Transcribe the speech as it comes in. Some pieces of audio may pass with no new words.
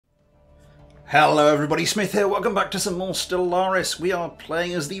Hello everybody, Smith here, welcome back to some more Stellaris. We are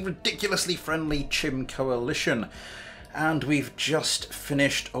playing as the ridiculously friendly Chim Coalition. And we've just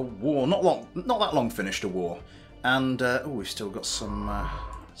finished a war, not that long finished a war. And, we've still got some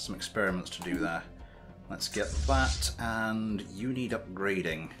experiments to do there. Let's get that, and you need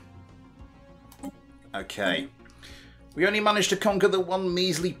upgrading. Okay. We only managed to conquer the one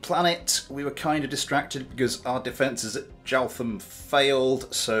measly planet. We were kind of distracted because our defences at Jaltham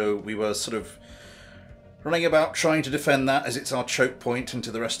failed, so we were sort of running about trying to defend that as it's our choke point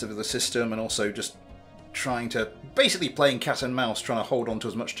into the rest of the system, and also just trying to, basically playing cat and mouse, trying to hold on to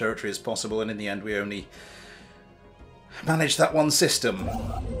as much territory as possible, and in the end we only managed that one system,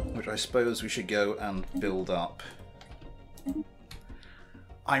 which I suppose we should go and build up.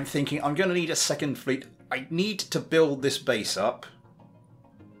 I'm thinking I'm going to need a second fleet. I need to build this base up.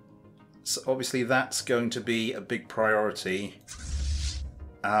 So obviously that's going to be a big priority.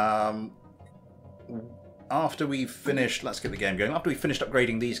 After we've finished, let's get the game going. After we've finished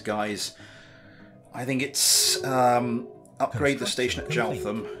upgrading these guys, I think it's upgrade the station at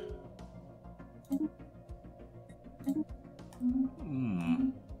Jaltham.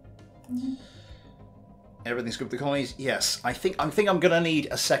 Everything's good with the colonies? Yes. I think I'm going to need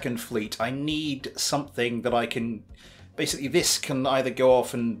a second fleet. I need something that I can... Basically, this can either go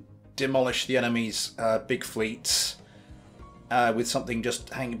off and demolish the enemy's big fleets with something just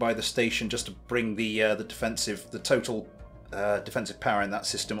hanging by the station, just to bring the total defensive power in that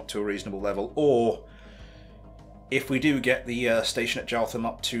system up to a reasonable level. Or, if we do get the station at Jaltham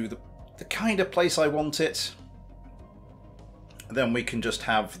up to the kind of place I want it, then we can just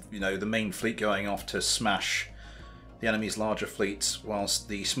have, you know, the main fleet going off to smash the enemy's larger fleets, whilst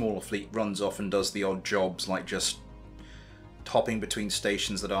the smaller fleet runs off and does the odd jobs, like just hopping between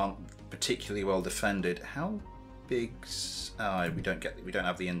stations that aren't particularly well defended. How big? We don't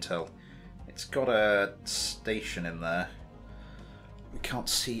have the intel. It's got a station in there. We can't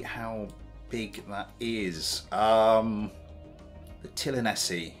see how big that is. The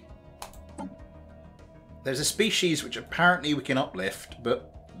Tilinesi. There's a species which apparently we can uplift,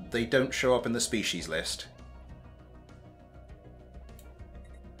 but they don't show up in the species list.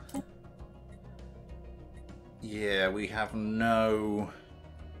 Yeah, we have no...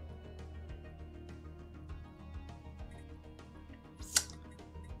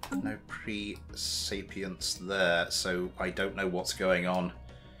 pre-sapience there, so I don't know what's going on.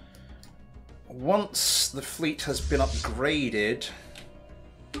 Once the fleet has been upgraded,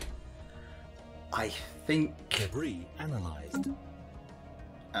 I think... Debris analysed.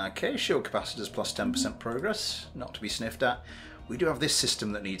 Okay, shield capacitors plus 10% progress, not to be sniffed at. We do have this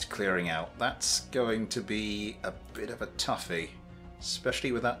system that needs clearing out. That's going to be a bit of a toughie,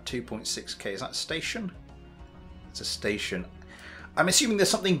 especially with that 2.6k. Is that a station? It's a station. I'm assuming there's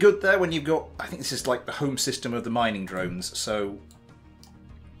something good there when you've got... I think this is like the home system of the mining drones, so...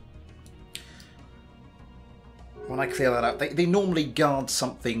 When I clear that out, they normally guard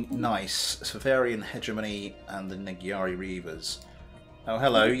something nice. Severian Hegemony and the Nagyari Reavers. Oh,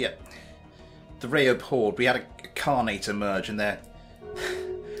 hello, yeah. The Rayob Horde. We had a Carnate emerge, and they're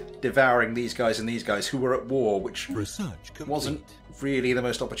devouring these guys and these guys who were at war, which wasn't really the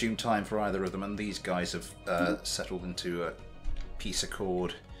most opportune time for either of them, and these guys have settled into a peace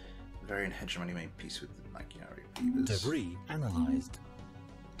accord. Severian Hegemony made peace with the Nagyari Reavers. Debris analysed.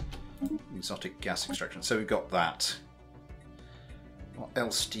 Exotic gas extraction. So we've got that. What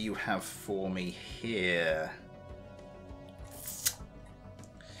else do you have for me here?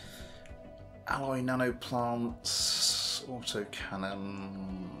 Alloy nanoplants,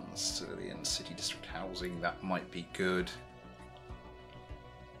 autocannon, civilian city district housing. That might be good.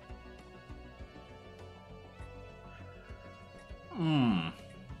 I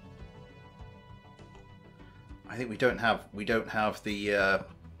think we don't have the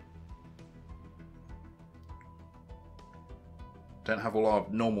don't have all our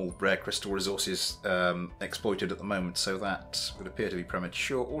normal rare crystal resources exploited at the moment, so that would appear to be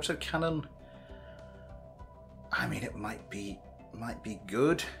premature. Autocannon, I mean, it might be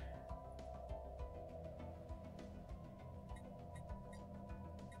good.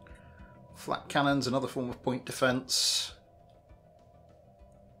 Flat cannons, another form of point defense.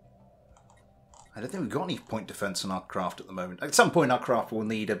 I don't think we've got any point defense on our craft at the moment. At some point our craft will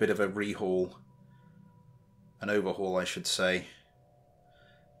need a bit of a rehaul. An overhaul, I should say.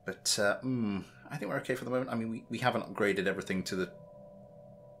 But I think we're okay for the moment. I mean, we haven't upgraded everything to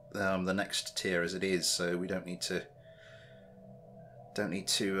the next tier as it is, so we don't need to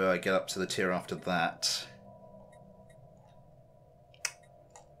get up to the tier after that.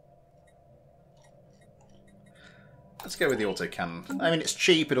 Let's go with the autocannon. I mean, it's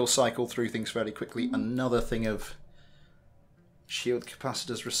cheap, it'll cycle through things fairly quickly. Another thing of shield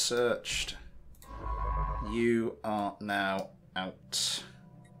capacitors researched. You are now out.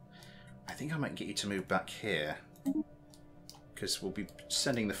 I think I might get you to move back here. Because we'll be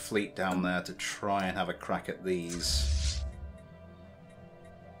sending the fleet down there to try and have a crack at these.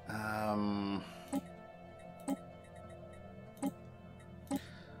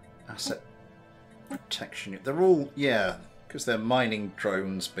 Asset protection. They're all, yeah, because they're mining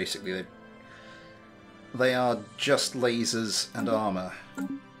drones, basically. They are just lasers and armor.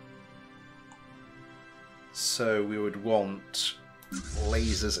 So we would want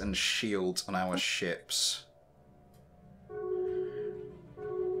lasers and shields on our ships.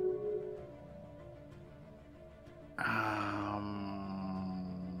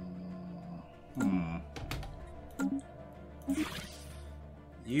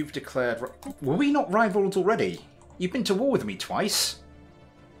 You've declared... Were we not rivals already? You've been to war with me twice.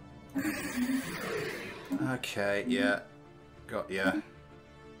 Okay, yeah. Got ya.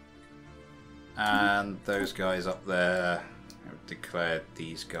 And those guys up there have declared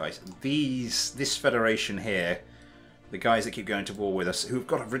these guys. This federation here, the guys that keep going to war with us, who've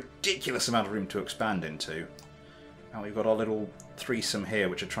got a ridiculous amount of room to expand into. And we've got our little threesome here,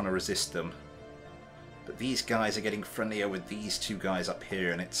 which are trying to resist them. But these guys are getting friendlier with these two guys up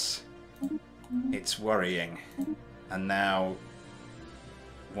here, and it's worrying. And now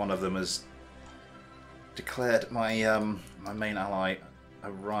one of them has declared my my main ally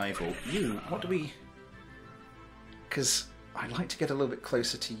a rival. You, what do we... Because I'd like to get a little bit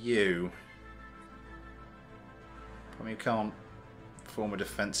closer to you. I mean, you can't form a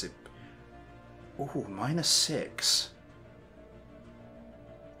defensive... Ooh, -6.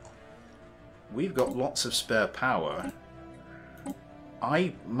 We've got lots of spare power.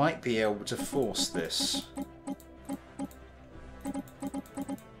 I might be able to force this.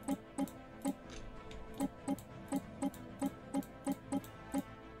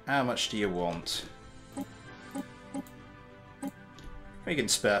 How much do you want? We can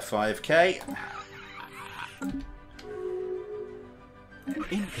spare 5k.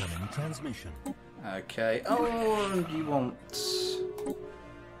 Incoming transmission. Okay. Oh, and you want...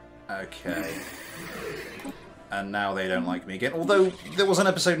 Okay. And now they don't like me again. Although, there was an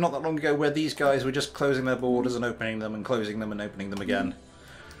episode not that long ago where these guys were just closing their borders and opening them and closing them and opening them again.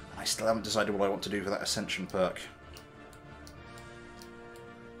 I still haven't decided what I want to do for that Ascension perk.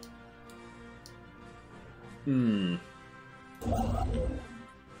 We'll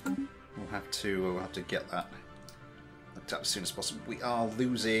have to get that looked up as soon as possible. We are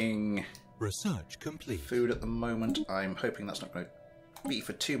losing Research complete. Food at the moment. I'm hoping that's not going to be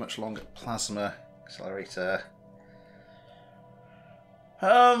for too much longer. Plasma accelerator.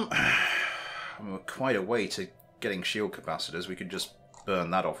 We're quite a way to getting shield capacitors. We could just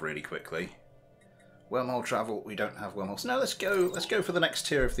burn that off really quickly. Wormhole travel. We don't have wormholes. No, let's go. Let's go for the next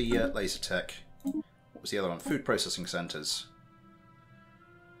tier of the laser tech. What was the other one? Food processing centers.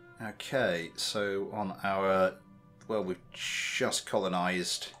 Okay, so on our... Well, we've just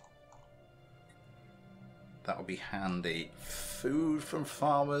colonized. That would be handy. Food from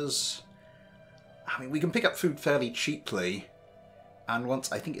farmers. I mean, we can pick up food fairly cheaply. And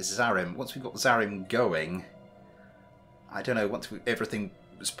once, I think it's Zarim. Once we've got Zarim going, I don't know, once everything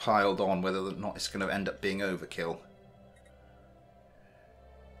was piled on, whether or not it's going to end up being overkill.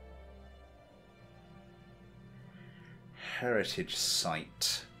 Heritage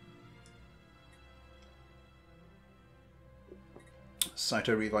site.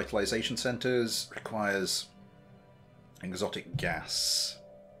 Cyto revitalization centers requires exotic gas.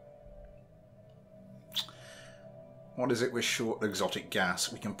 What is it? We're short exotic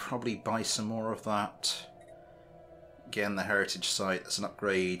gas. We can probably buy some more of that. Again, the heritage site. That's an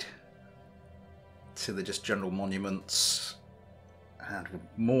upgrade to the just general monuments, and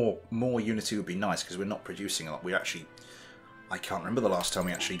more Unity would be nice because we're not producing a lot. We actually, I can't remember the last time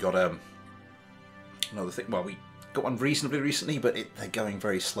we actually got another thing. Well, we got one reasonably recently, but they're going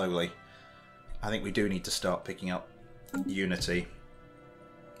very slowly. I think we do need to start picking up Unity.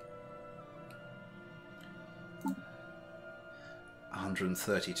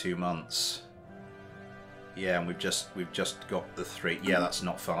 $132 months. Yeah, and we've just got the 3. Yeah, that's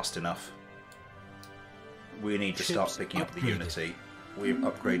not fast enough. We need to start picking up the Unity. We've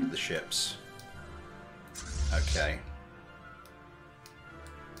upgraded the ships. Okay.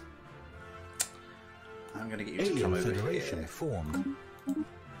 I'm going to get you to come over here. Formed.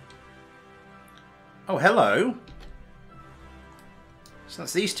 Oh, hello. So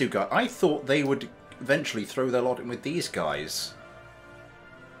that's these two guys. I thought they would eventually throw their lot in with these guys.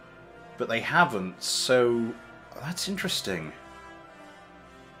 But they haven't, so That's interesting.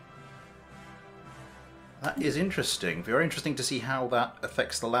 That is interesting. Very interesting to see how that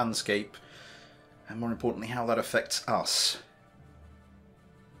affects the landscape, and more importantly, how that affects us.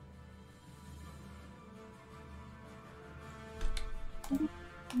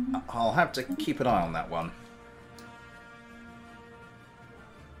 I'll have to keep an eye on that one.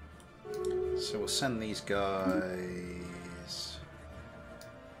 So we'll send these guys...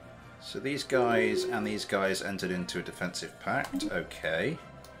 So these guys and these guys entered into a defensive pact. Okay.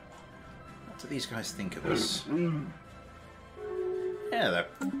 What do these guys think of us? Yeah,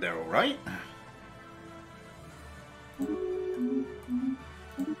 they're alright.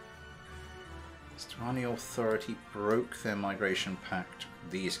 Strani Authority broke their migration pact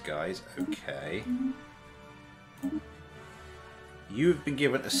with these guys. Okay. You've been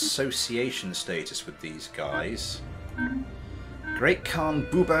given association status with these guys. Great Khan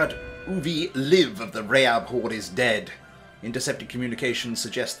Bubad Uvi Liv of the Rayab Horde is dead. Intercepted communications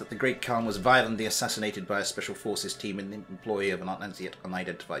suggest that the Great Khan was violently assassinated by a special forces team in the employ of an as yet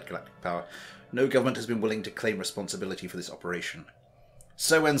unidentified galactic power. No government has been willing to claim responsibility for this operation.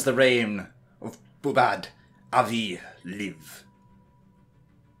 So ends the reign of Bubad Avi Liv.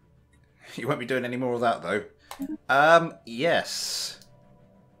 You won't be doing any more of that, though. Yes.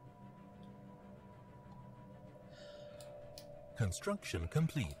 Construction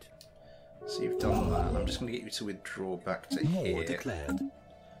complete. So you've done that. I'm just going to get you to withdraw back to here. War declared.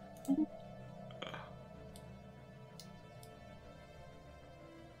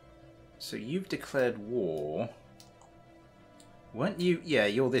 So you've declared war. Weren't you? Yeah,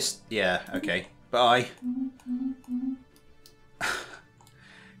 you're this. Yeah, okay. Bye.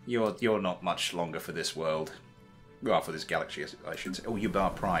 You're not much longer for this world. Well, for this galaxy, I should say. Oh, you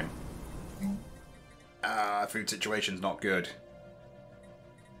bar prime. Food situation's not good.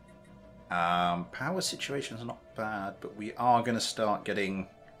 Power situation's not bad, but we are going to start getting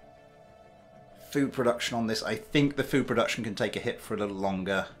food production on this. I think the food production can take a hit for a little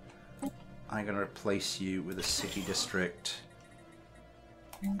longer. I'm going to replace you with a city district.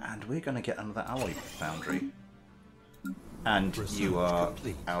 And we're going to get another alloy foundry. And you are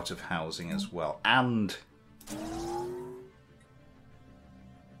out of housing as well. And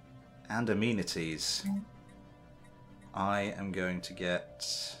amenities. I am going to get...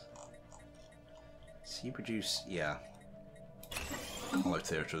 So you produce... Yeah. Hollow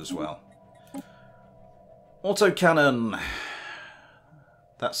theatre as well. Autocannon!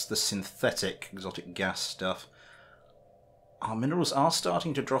 That's the synthetic exotic gas stuff. Our minerals are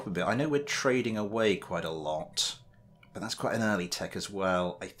starting to drop a bit. I know we're trading away quite a lot. But that's quite an early tech as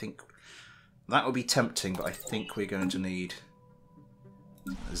well. I think that would be tempting, but I think we're going to need...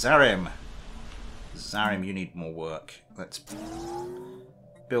 Zarim! Zarim, you need more work. Let's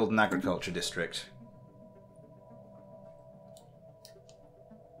build an agriculture district.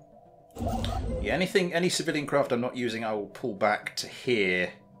 Yeah, any civilian craft I'm not using, I will pull back to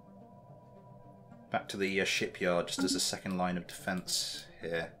here. Back to the shipyard, just as a second line of defense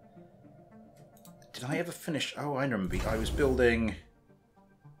here. Did I ever finish? Oh, I remember. I was building...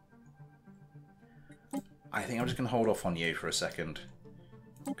 I think I'm just going to hold off on you for a second.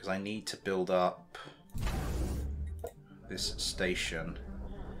 Because I need to build up this station.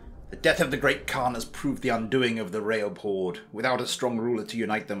 The death of the Great Khan has proved the undoing of the Rayab Horde. Without a strong ruler to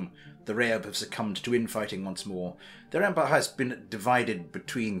unite them, the Rayab have succumbed to infighting once more. Their empire has been divided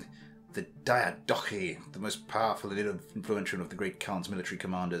between the Diadochi, the most powerful and influential of the Great Khan's military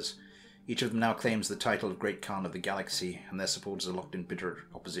commanders. Each of them now claims the title of Great Khan of the Galaxy, and their supporters are locked in bitter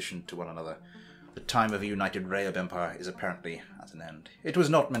opposition to one another. The time of a united Rayab Empire is apparently at an end. It was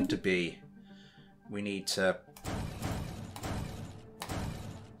not meant to be. We need to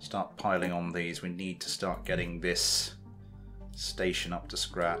start piling on these. We need to start getting this station up to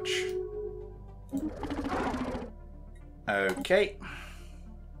scratch. Okay.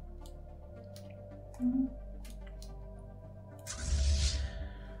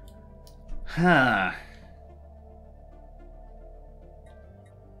 Huh.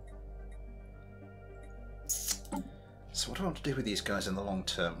 So what do I want to do with these guys in the long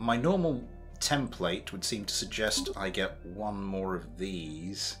term? My normal template would seem to suggest I get one more of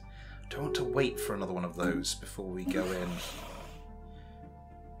these. Do I want to wait for another one of those before we go in?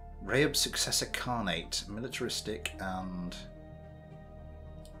 Rayab Successor Carnate, militaristic and...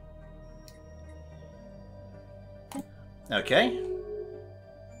 Okay.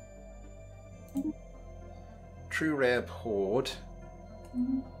 True Rayab Horde.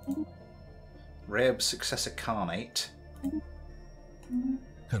 Rayab Successor Carnate.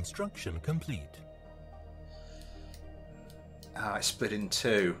 Construction complete. Ah, I split in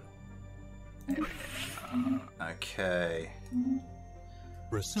two. Okay.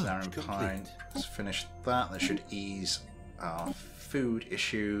 Research complete. Let's finish that. That should ease our food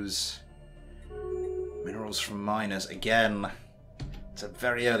issues. Minerals from miners. Again, it's a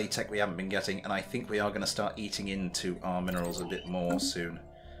very early tech we haven't been getting, and I think we are going to start eating into our minerals a bit more soon.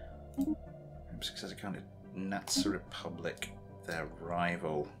 Successor kind of Natsa Republic, their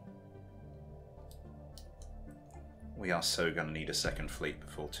rival. We are so going to need a second fleet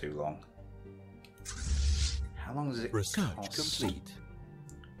before too long. How long does it Research cost? complete.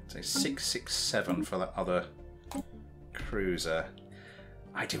 So 667 for that other cruiser.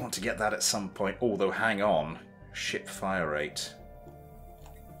 I do want to get that at some point, although hang on. Ship fire rate.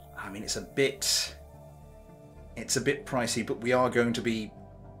 I mean, it's a bit pricey, but we are going to be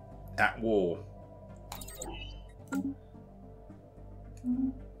at war.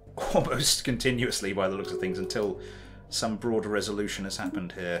 Almost continuously by the looks of things, until some broader resolution has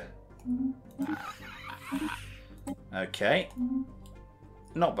happened here. Okay.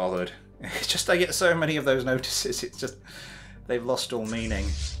 Not bothered. It's just I get so many of those notices, it's just they've lost all meaning.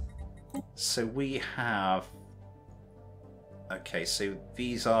 So we have... Okay, so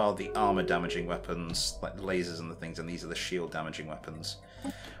these are the armor damaging weapons, like the lasers and the things, and these are the shield damaging weapons.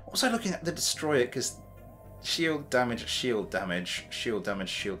 What was I looking at? The destroyer, because shield damage, shield damage, shield damage,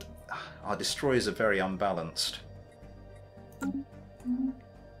 shield... Our destroyers are very unbalanced.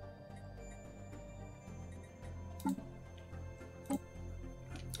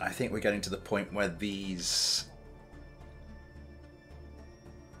 I think we're getting to the point where these...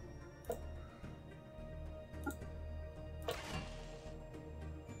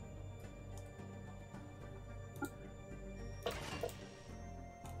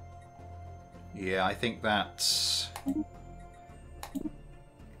 Yeah, I think that's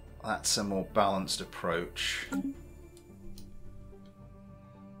a more balanced approach. Do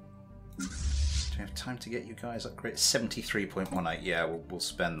we have time to get you guys upgraded? 73.18. Yeah, we'll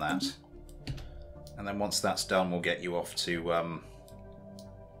spend that, and then once that's done, we'll get you off to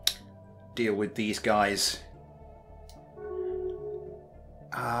deal with these guys.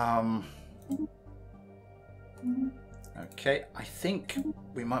 Okay, I think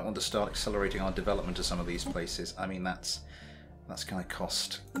we might want to start accelerating our development of some of these places. I mean, that's going to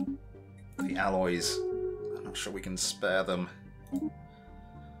cost the alloys. I'm not sure we can spare them.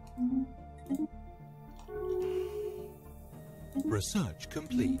 Research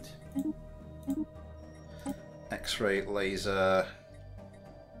complete. X-ray laser.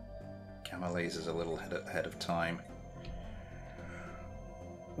 Gamma laser's a little ahead of time.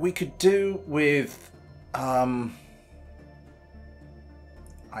 We could do with...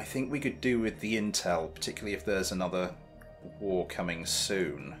 I think we could do with the intel, particularly if there's another war coming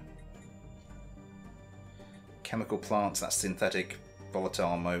soon. Chemical plants, that's synthetic,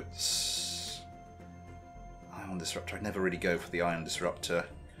 volatile motes. Ion disruptor, I'd never really go for the ion disruptor.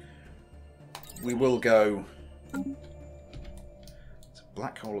 We will go... It's a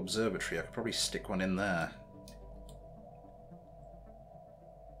black hole observatory, I could probably stick one in there.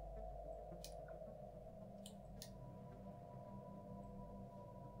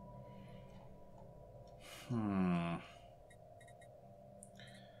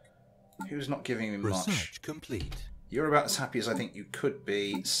 Who's not giving me much? Research complete. You're about as happy as I think you could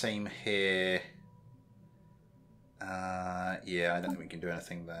be. Same here. Yeah, I don't think we can do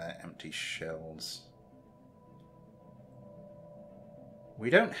anything there. Empty shells. We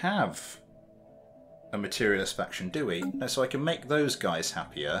don't have a materialist faction, do we? No, so I can make those guys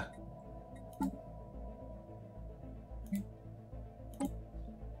happier.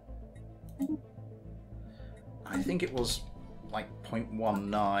 I think it was like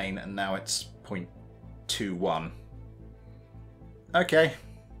 0.19 and now it's 0.21. Okay.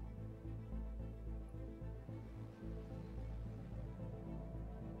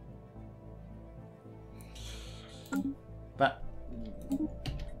 That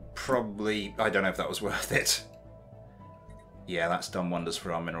probably... I don't know if that was worth it. Yeah, that's done wonders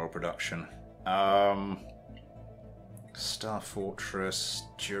for our mineral production. Star Fortress,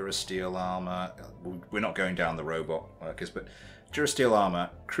 Durasteel armor. We're not going down the robot workers, but Durasteel armor,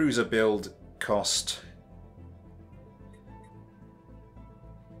 cruiser build cost,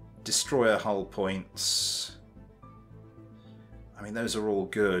 destroyer hull points. I mean, those are all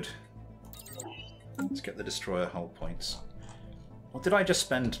good. Let's get the destroyer hull points. What did I just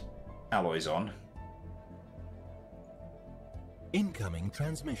spend alloys on? Incoming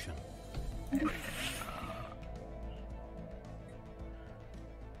transmission.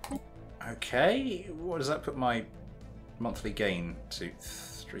 Okay, what does that put my monthly gain to?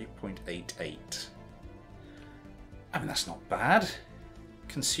 3.88. I mean, that's not bad.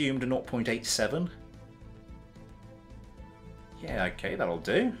 consumed 0.87. Yeah, okay, that'll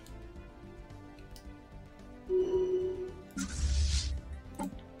do.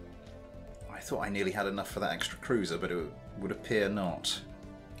 I thought I nearly had enough for that extra cruiser, but it would appear not.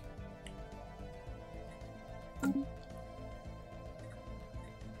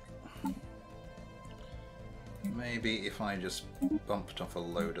 Maybe if I just bumped off a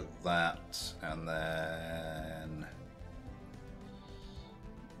load of that and then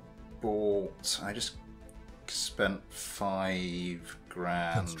bought. I just spent $5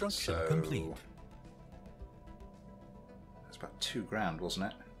 grand. Construction complete. That's about $2 wasn't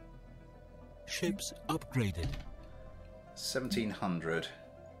it? Ships upgraded. 1,700.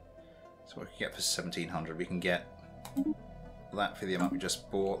 So what we can get for 1,700? We can get that for the amount we just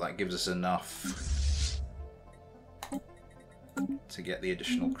bought. That gives us enough to get the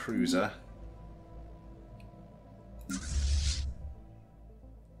additional cruiser.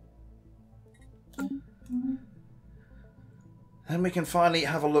 And we can finally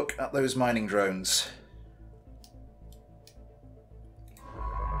have a look at those mining drones.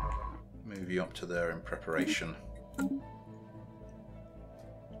 Move you up to there in preparation.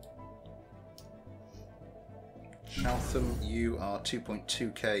 Chaltham, you are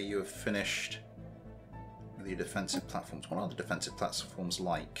 2.2k, you have finished with your defensive platforms. What are the defensive platforms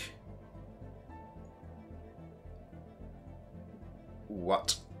like?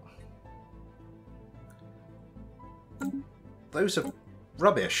 What? Those are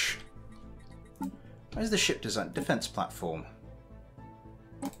rubbish. Where's the ship design? Defense platform.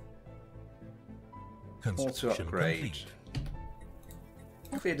 Auto upgrade.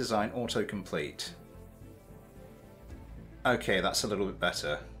 Clear design, auto complete. Okay, that's a little bit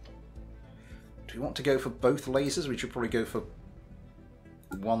better. Do we want to go for both lasers? We should probably go for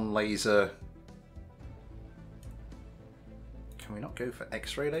one laser. Can we not go for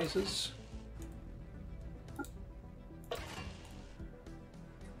X-ray lasers?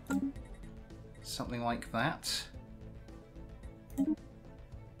 Something like that.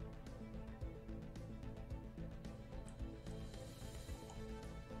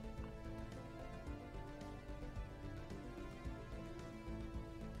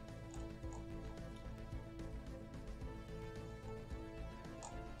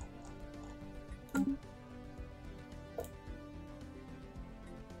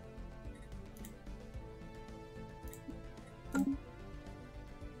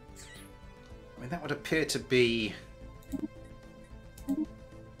 That would appear to be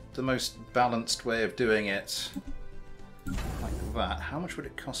the most balanced way of doing it. Like that. How much would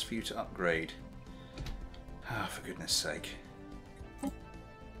it cost for you to upgrade? Ah, for goodness sake.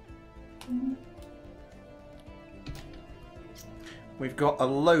 We've got a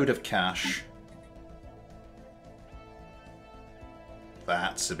load of cash.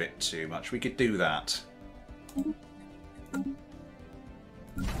 That's a bit too much. We could do that.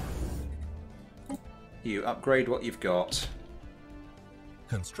 You upgrade what you've got.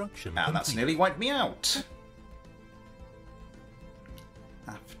 Construction And complete. that's nearly wiped me out.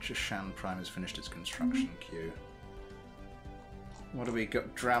 After Shan Prime has finished its construction queue. What do we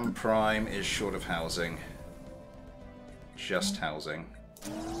got? Dram Prime is short of housing. Just housing.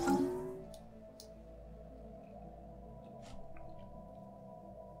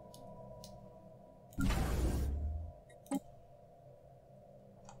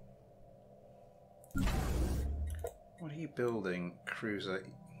 What are you building? Cruiser.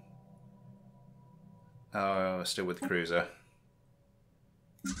 Oh, still with cruiser.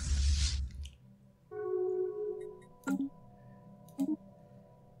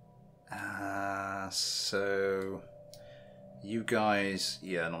 So you guys,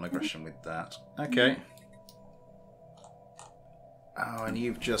 yeah, non-aggression with that. Okay. Oh, and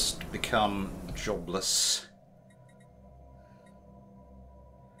you've just become jobless.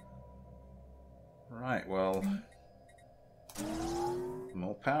 Right, well,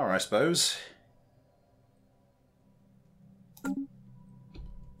 more power, I suppose.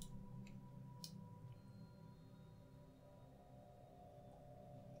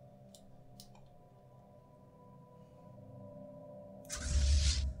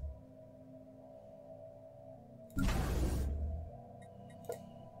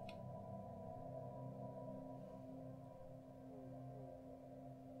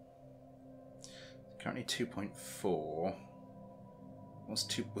 Currently 2.4. Was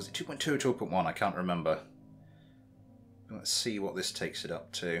it 2.2 or 2.1? I can't remember. Let's see what this takes it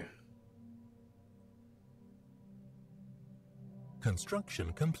up to.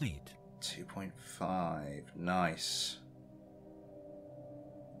 Construction complete. 2.5. Nice.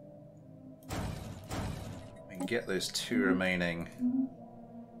 We can get those two remaining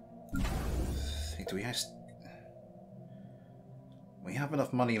do we have... We have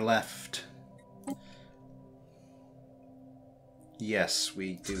enough money left. Yes,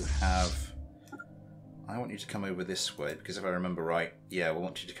 we do have... I want you to come over this way, because if I remember right, yeah, we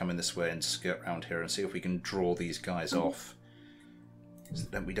want you to come in this way and skirt around here and see if we can draw these guys off. So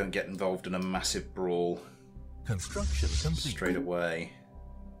that we don't get involved in a massive brawl. Construction complete. Straight away.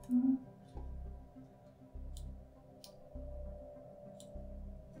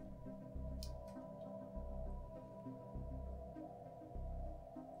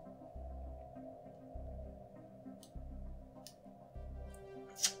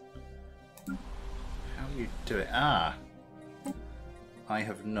 How do you do it? Ah! I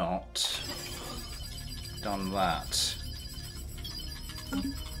have not done that.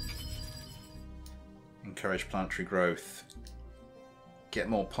 Encourage planetary growth. Get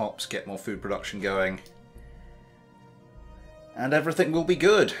more pops, get more food production going. And everything will be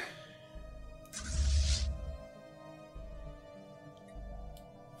good.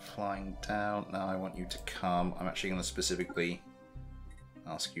 Flying down. Now I want you to come. I'm actually going to specifically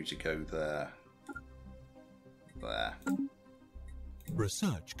ask you to go there. There.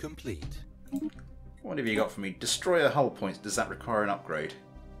 Research complete. What have you got for me? Destroyer hull points. Does that require an upgrade?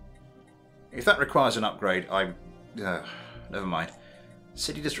 If that requires an upgrade, never mind.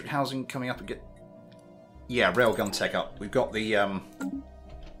 City district housing coming up again. Yeah, railgun tech up. We've got the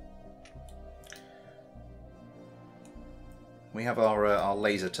we have our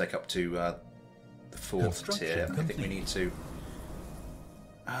laser tech up to the 4th tier. I think we need to.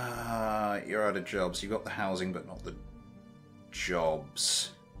 You're out of jobs. You've got the housing, but not the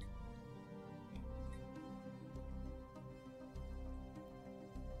jobs.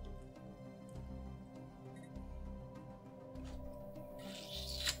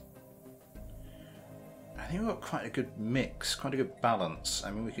 I think we've got quite a good mix, quite a good balance.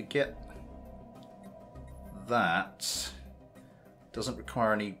 I mean, we could get that. Doesn't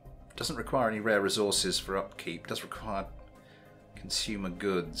require any rare resources for upkeep. Does require consumer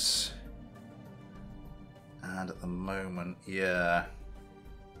goods. And at the moment, yeah,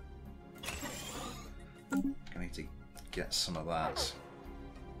 I need to get some of that.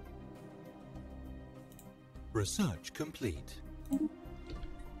 Research complete.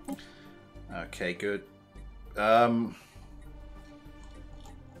 Okay, good.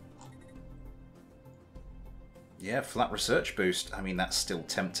 Yeah, flat research boost. I mean, that's still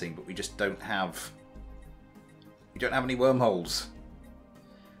tempting, but we just don't have... We don't have any wormholes.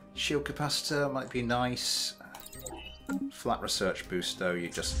 Shield capacitor might be nice. Flat research boost, though, you're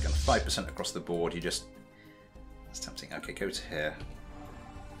just going 5% across the board. You just... That's tempting. Okay, go to here.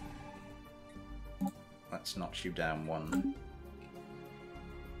 Let's notch you down one.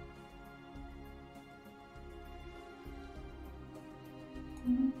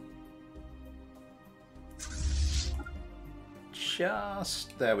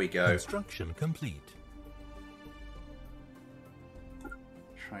 Just... There we go. Construction complete.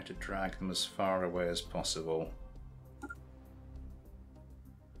 Try to drag them as far away as possible.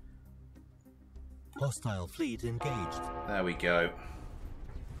 Hostile fleet engaged. There we go.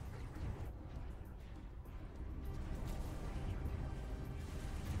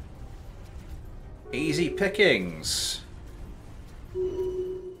 Easy pickings.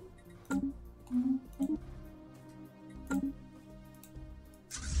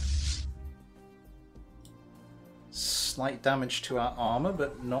 Slight damage to our armor,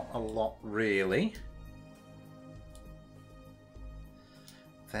 but not a lot really.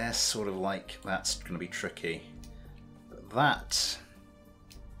 They're sort of like, that's going to be tricky. But that...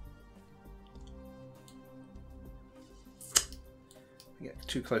 If we get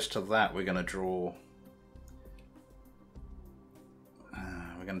too close to that, we're going to draw...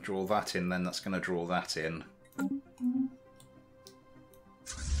 we're going to draw that in, then that's going to draw that in.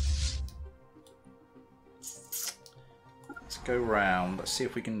 Let's go round. Let's see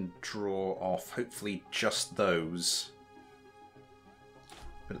if we can draw off, hopefully, just those.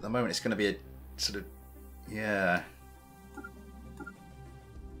 But at the moment, it's going to be a sort of... Yeah.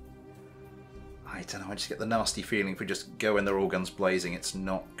 I don't know, I just get the nasty feeling if we just go in there all guns blazing, it's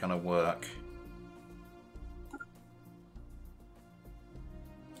not going to work.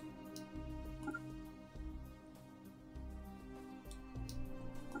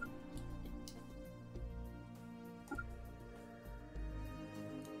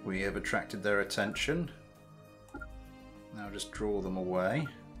 We have attracted their attention. Now just draw them away.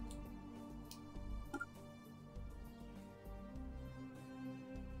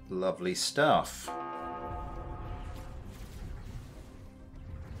 Lovely stuff.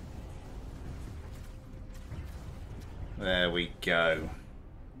 There we go.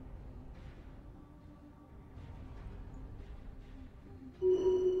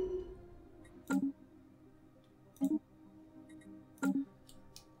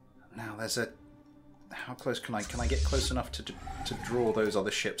 there's a... How close can I... Can I get close enough to draw those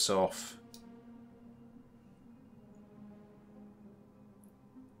other ships off?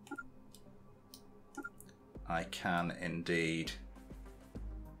 I can indeed.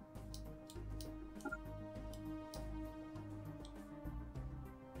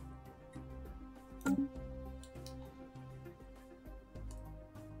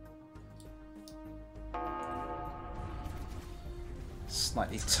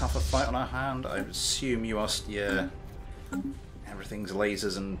 Slightly tougher fight on our hand. I assume you are... Yeah. Everything's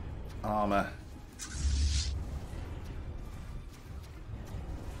lasers and armour.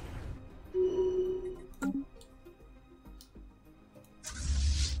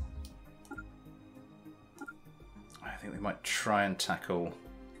 I think we might try and tackle...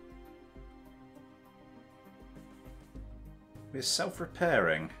 We're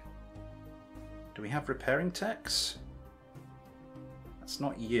self-repairing. Do we have repairing techs? That's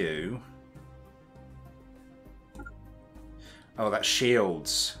not you. Oh, that's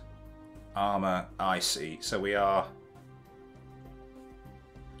shields. Armour, I see. So we are...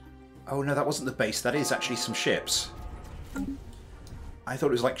 Oh no, that wasn't the base. That is actually some ships. I thought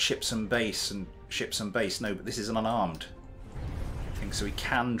it was like ships and base and ships and base. No, but this is an unarmed thing, so we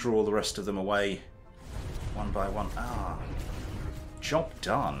can draw the rest of them away one by one. Ah, job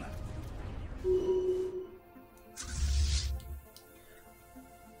done.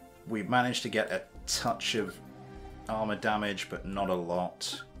 We've managed to get a touch of armor damage, but not a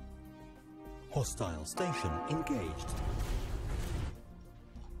lot. Hostile station engaged.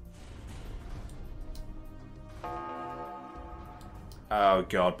 Oh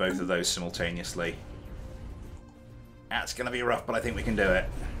god, both of those simultaneously. That's going to be rough, but I think we can do it.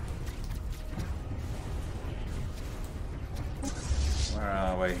 Where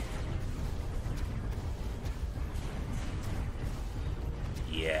are we?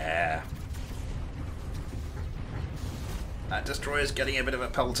 Yeah. That destroyer's getting a bit of a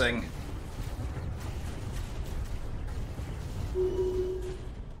pelting.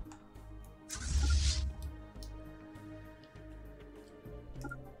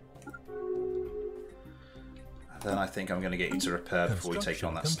 Then I think I'm going to get you to repair before we take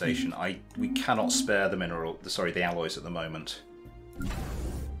on that station. We cannot spare the the alloys at the moment.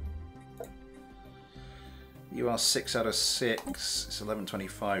 You are 6 out of 6. It's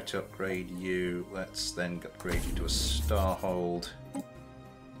 1125 to upgrade you. Let's then upgrade you to a Starhold.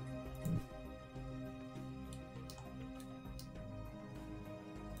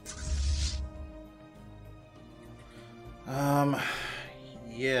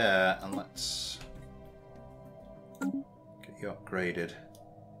 Yeah, and let's get you upgraded.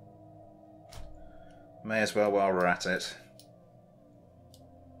 May as well while we're at it.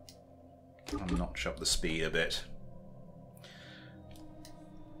 I'll notch up the speed a bit.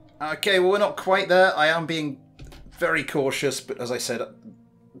 Okay, well, we're not quite there. I am being very cautious, but as I said,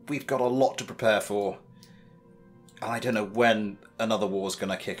 we've got a lot to prepare for. I don't know when another war's going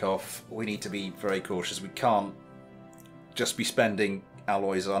to kick off. We need to be very cautious. We can't just be spending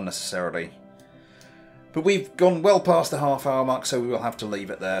alloys unnecessarily. But we've gone well past the half-hour mark, so we will have to leave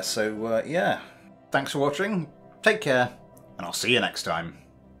it there. So, yeah. Thanks for watching. Take care, and I'll see you next time.